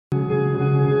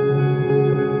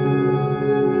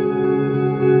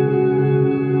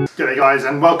guys,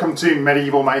 and welcome to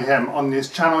Medieval Mayhem. On this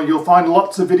channel you'll find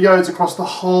lots of videos across the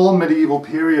whole medieval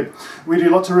period. We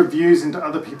do lots of reviews into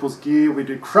other people's gear, we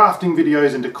do crafting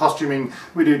videos into costuming,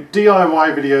 we do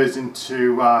DIY videos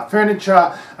into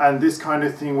furniture and this kind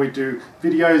of thing. We do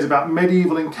videos about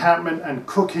medieval encampment and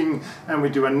cooking, and we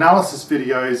do analysis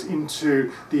videos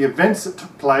into the events that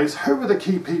took place, who were the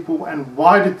key people and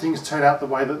why did things turn out the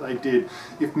way that they did.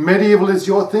 If medieval is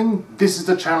your thing, this is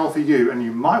the channel for you, and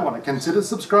you might want to consider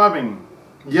subscribing.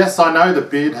 Yes, I know the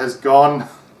beard has gone.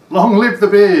 Long live the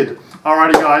beard.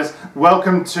 Alrighty guys,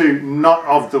 welcome to Knot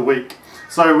of the Week.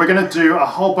 So we're going to do a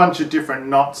whole bunch of different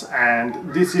knots,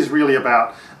 and this is really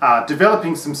about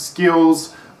developing some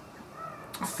skills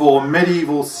for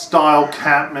medieval style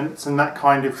campments and that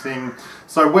kind of thing.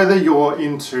 So whether you're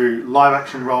into live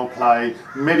action role play,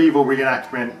 medieval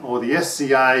reenactment, or the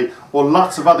SCA, or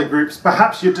lots of other groups,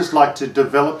 perhaps you'd just like to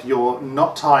develop your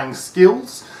knot tying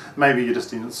skills. Maybe you're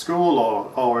just in school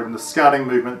or in the scouting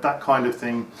movement, that kind of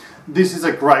thing. This is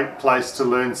a great place to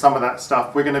learn some of that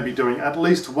stuff. We're going to be doing at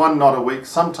least one knot a week,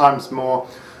 sometimes more.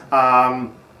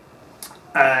 And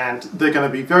they're going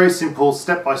to be very simple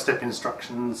step-by-step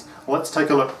instructions. Let's take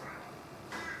a look.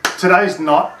 Today's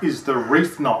knot is the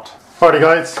reef knot. Alrighty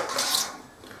guys,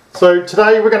 so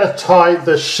today we're going to tie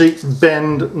the sheep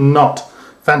bend knot.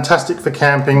 Fantastic for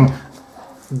camping,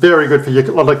 very good for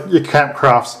your camp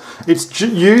crafts. It's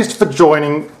used for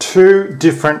joining two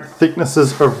different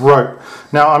thicknesses of rope.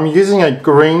 Now I'm using a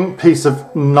green piece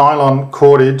of nylon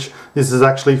cordage. This is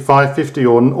actually 550,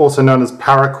 or also known as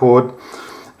paracord,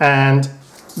 and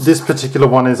this particular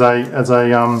one is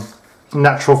a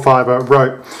natural fiber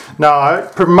rope. Now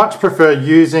I much prefer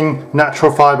using natural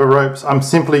fiber ropes. I'm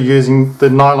simply using the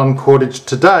nylon cordage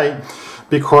today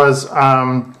because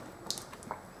I'm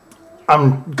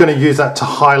going to use that to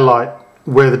highlight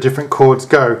where the different cords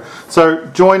go. So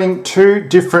joining two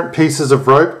different pieces of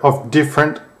rope of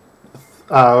different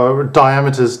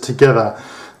diameters together.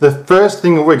 The first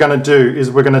thing we're going to do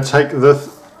is we're going to take the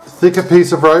thicker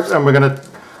piece of rope and we're going to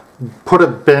put a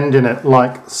bend in it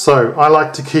like so. I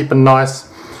like to keep a nice,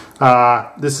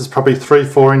 this is probably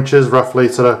 3-4 inches, roughly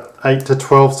sort of 8 to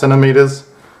 12 centimeters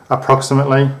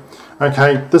approximately.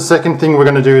 Okay, the second thing we're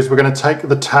going to do is we're going to take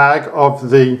the tag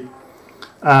of the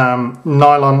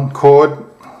nylon cord.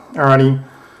 Alrighty.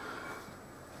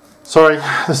 Sorry,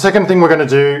 the second thing we're going to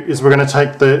do is we're going to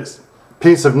take the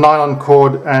piece of nylon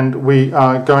cord and we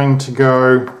are going to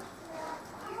go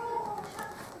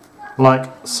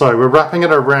like so. We're wrapping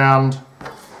it around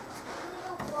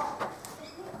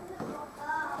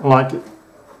like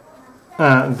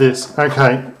this.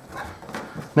 Okay,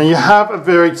 now you have a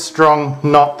very strong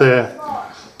knot there.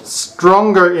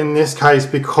 Stronger in this case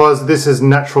because this is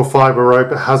natural fiber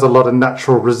rope. It has a lot of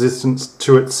natural resistance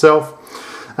to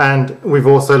itself, and we've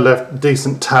also left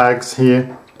decent tags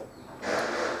here.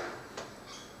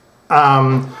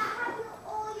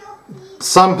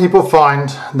 Some people find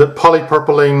that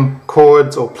polypropylene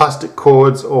cords or plastic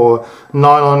cords or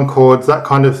nylon cords, that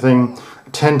kind of thing,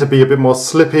 tend to be a bit more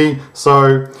slippy.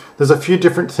 So there's a few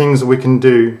different things that we can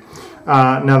do.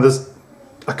 Now there's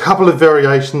a couple of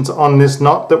variations on this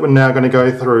knot that we're now going to go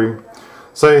through.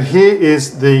 So here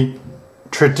is the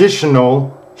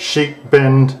traditional sheep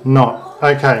bend knot.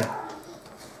 Okay.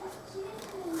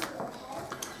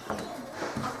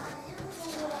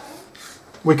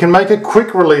 We can make a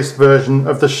quick release version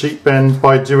of the sheep bend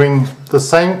by doing the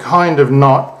same kind of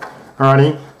knot.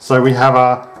 Alrighty, so we have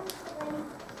a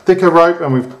thicker rope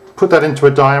and we've put that into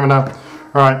a diameter.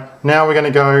 Alright, now we're going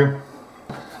to go,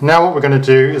 now what we're going to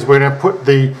do is we're going to put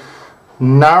the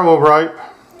narrow rope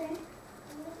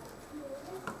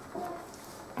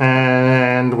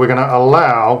and we're going to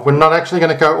allow, we're not actually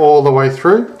going to go all the way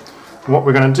through. What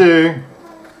we're going to do,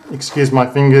 excuse my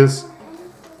fingers,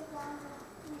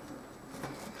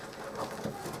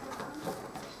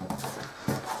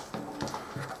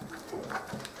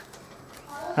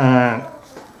 and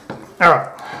alright,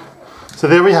 so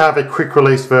there we have a quick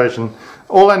release version.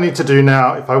 All I need to do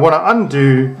now, if I want to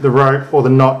undo the rope, or the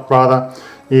knot rather,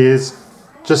 is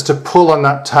just to pull on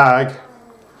that tag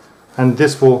and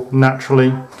this will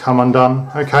naturally come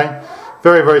undone. Okay,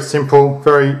 very, very simple,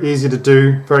 very easy to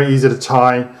do, very easy to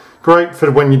tie. Great for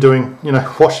when you're doing, you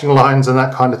know, washing lines and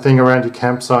that kind of thing around your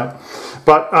campsite.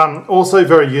 But also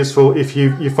very useful if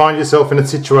you find yourself in a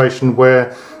situation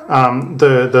where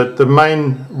the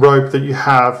main rope that you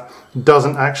have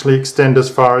doesn't actually extend as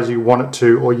far as you want it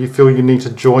to, or you feel you need to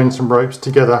join some ropes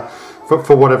together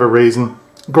for whatever reason.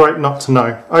 Great knot to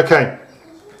know. Okay,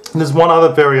 there's one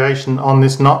other variation on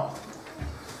this knot.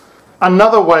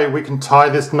 another way we can tie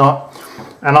this knot,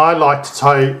 and I like to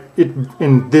tie it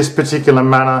in this particular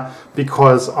manner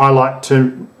because I like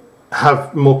to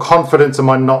have more confidence in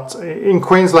my knots. In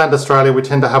Queensland, Australia, we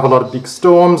tend to have a lot of big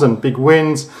storms and big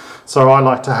winds, so I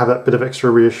like to have that bit of extra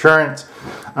reassurance.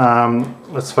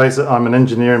 Let's face it, I'm an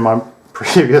engineer in my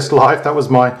previous life. That was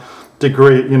my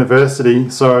degree at university,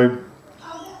 so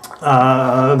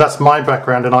that's my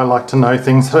background, and I like to know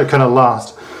things that are going to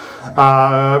last.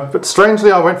 But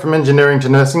strangely, I went from engineering to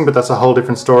nursing, but that's a whole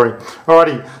different story.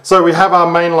 Alrighty, so we have our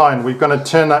main line. We're going to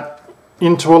turn that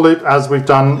into a loop as we've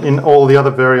done in all the other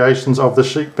variations of the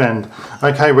sheep bend.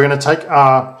 Okay, we're going to take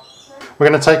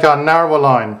our narrower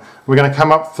line. We're going to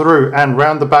come up through and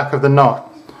round the back of the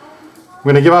knot.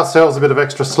 We're going to give ourselves a bit of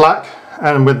extra slack,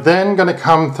 and we're then going to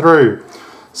come through.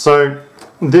 So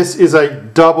this is a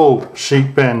double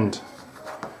sheep bend.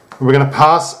 We're going to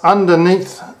pass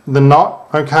underneath the knot,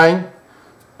 okay,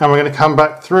 and we're going to come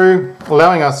back through,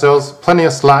 allowing ourselves plenty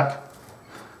of slack,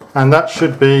 and that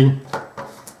should be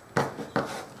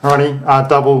alrighty, our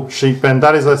double sheep bend.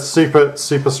 That is a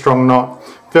super strong knot.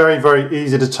 Very, very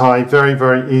easy to tie, very,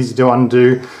 very easy to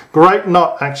undo. Great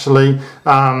knot actually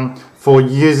for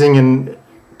using in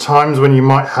times when you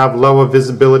might have lower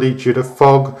visibility due to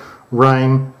fog,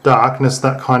 rain, darkness,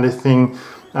 that kind of thing.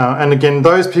 And again,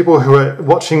 those people who are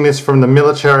watching this from the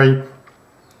military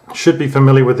should be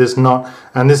familiar with this knot,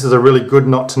 and this is a really good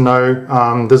knot to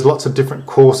know. There's lots of different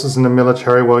courses in the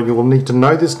military where you will need to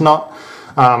know this knot.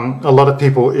 A lot of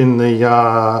people in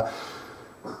the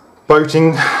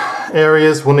boating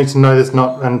areas will need to know this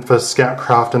knot, and for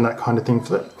scoutcraft and that kind of thing.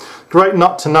 Great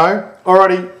knot to know.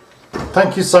 Alrighty,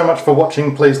 thank you so much for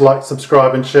watching. Please like,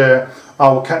 subscribe and share. I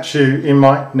will catch you in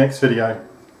my next video.